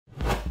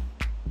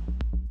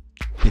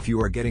If you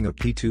are getting a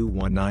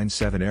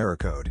P2197 error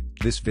code,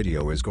 this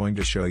video is going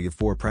to show you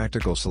 4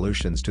 practical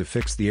solutions to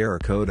fix the error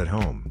code at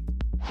home.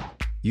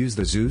 Use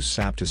the Zeus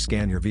app to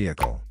scan your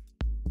vehicle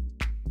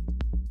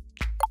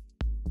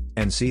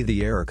and see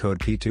the error code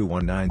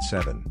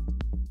P2197.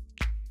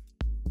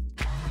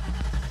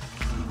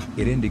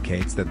 It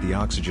indicates that the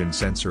oxygen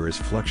sensor is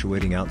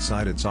fluctuating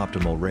outside its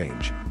optimal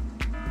range.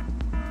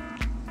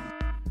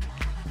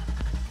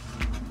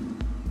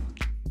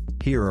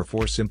 Here are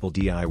 4 simple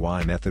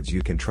DIY methods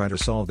you can try to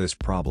solve this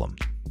problem.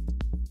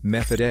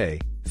 Method A,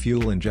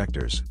 fuel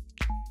injectors.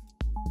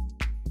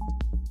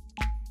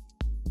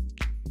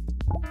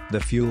 The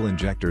fuel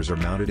injectors are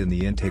mounted in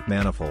the intake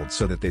manifold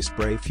so that they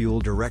spray fuel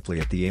directly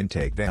at the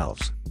intake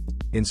valves.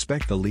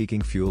 Inspect the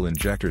leaking fuel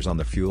injectors on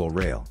the fuel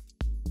rail.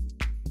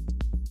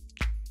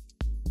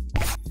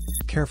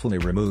 Carefully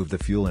remove the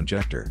fuel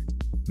injector.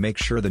 Make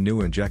sure the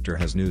new injector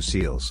has new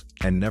seals,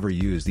 and never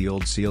use the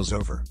old seals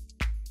over.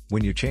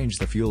 When you change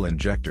the fuel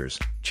injectors,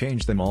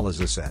 change them all as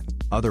a set,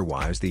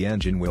 otherwise the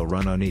engine will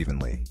run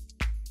unevenly.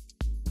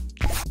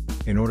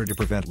 In order to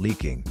prevent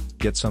leaking,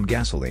 get some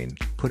gasoline,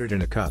 put it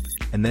in a cup,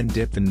 and then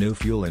dip the new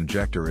fuel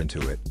injector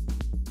into it.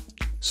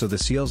 So the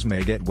seals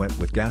may get wet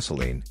with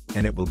gasoline,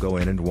 and it will go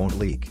in and won't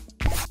leak.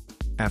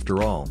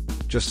 After all,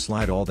 just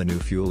slide all the new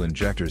fuel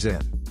injectors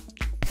in.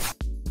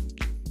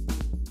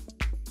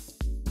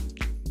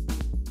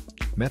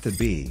 Method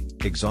B,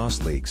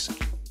 exhaust leaks.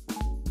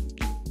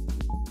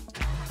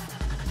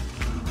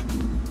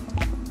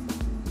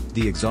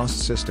 The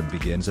exhaust system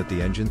begins at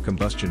the engine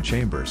combustion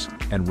chambers,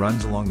 and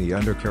runs along the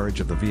undercarriage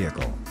of the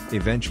vehicle,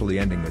 eventually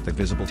ending with the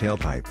visible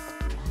tailpipe.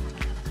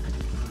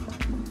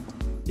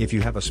 If you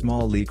have a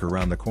small leak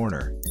around the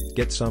corner,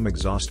 get some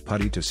exhaust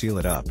putty to seal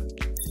it up.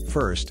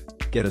 First,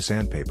 get a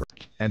sandpaper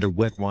and a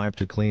wet wipe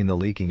to clean the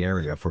leaking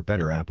area for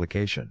better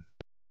application.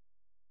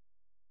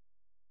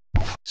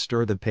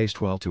 Stir the paste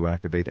well to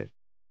activate it.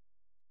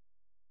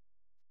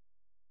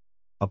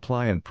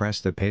 Apply and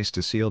press the paste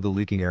to seal the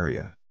leaking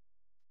area.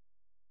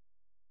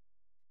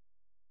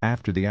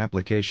 After the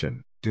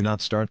application, do not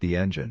start the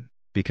engine,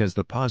 because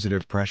the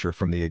positive pressure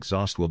from the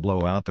exhaust will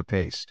blow out the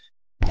paste.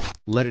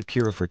 Let it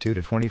cure for 2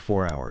 to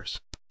 24 hours,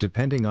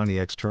 depending on the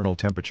external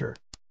temperature.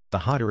 The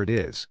hotter it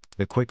is,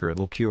 the quicker it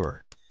will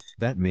cure.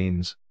 That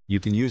means,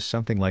 you can use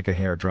something like a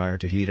hairdryer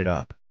to heat it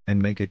up,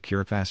 and make it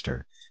cure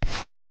faster.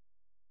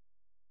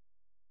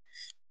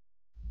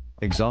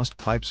 Exhaust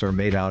pipes are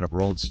made out of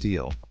rolled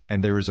steel,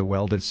 and there is a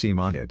welded seam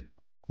on it.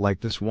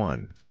 Like this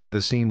one,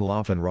 the seam will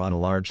often run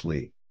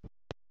largely.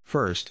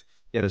 First,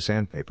 get a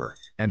sandpaper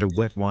and a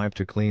wet wipe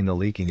to clean the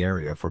leaking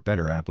area for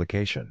better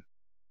application.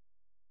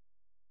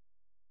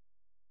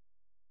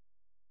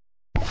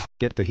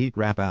 Get the heat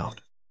wrap out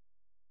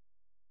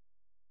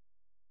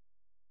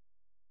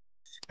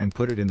and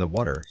put it in the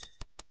water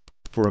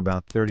for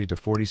about 30 to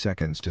 40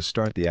 seconds to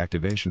start the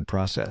activation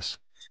process.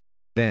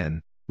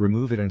 Then,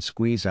 remove it and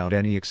squeeze out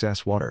any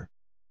excess water.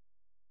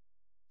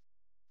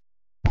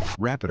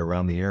 Wrap it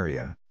around the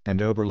area, and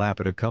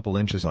overlap it a couple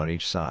inches on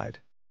each side.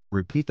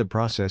 Repeat the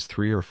process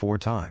 3 or 4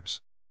 times.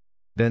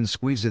 Then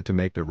squeeze it to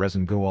make the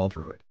resin go all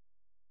through it.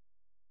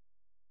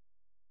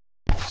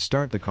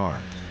 Start the car,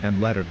 and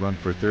let it run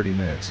for 30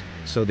 minutes,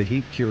 so the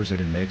heat cures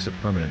it and makes a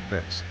permanent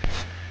fix.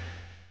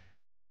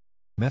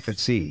 Method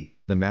C,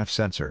 the MAF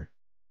sensor.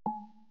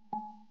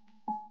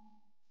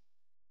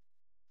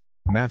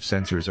 MAF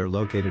sensors are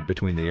located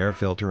between the air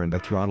filter and the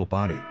throttle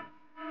body.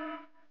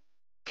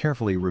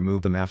 Carefully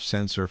remove the MAF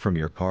sensor from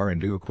your car and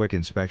do a quick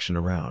inspection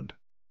around.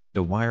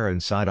 The wire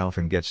inside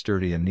often gets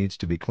dirty and needs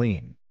to be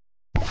cleaned.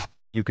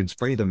 You can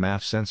spray the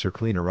MAF sensor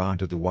cleaner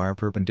onto the wire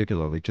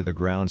perpendicularly to the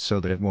ground so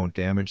that it won't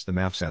damage the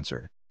MAF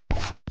sensor.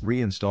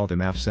 Reinstall the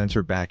MAF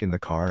sensor back in the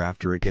car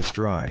after it gets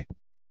dry.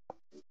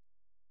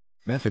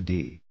 Method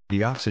D,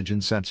 the oxygen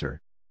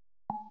sensor.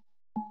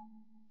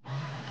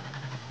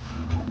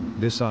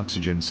 This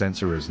oxygen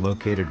sensor is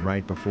located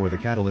right before the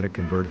catalytic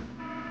converter.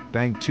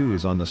 Bank 2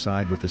 is on the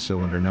side with the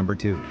cylinder number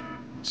 2.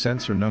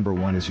 Sensor number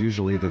 1 is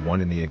usually the one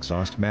in the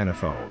exhaust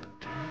manifold.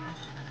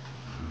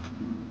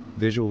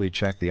 Visually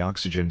check the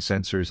oxygen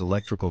sensor's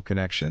electrical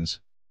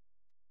connections,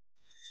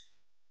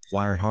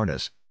 wire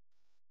harness,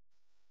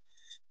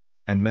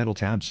 and metal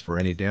tabs for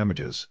any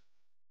damages.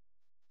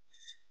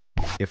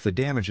 If the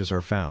damages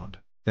are found,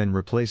 then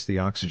replace the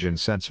oxygen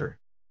sensor.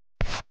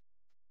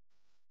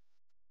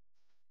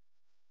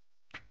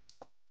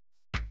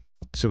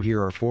 So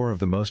here are 4 of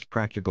the most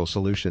practical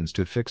solutions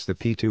to fix the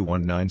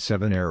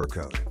P2197 error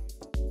code.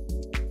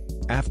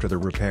 After the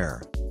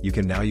repair, you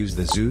can now use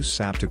the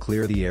Zeus app to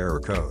clear the error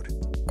code.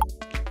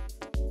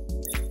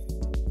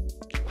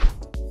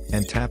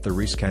 And tap the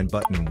rescan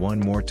button one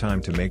more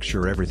time to make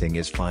sure everything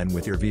is fine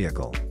with your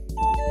vehicle.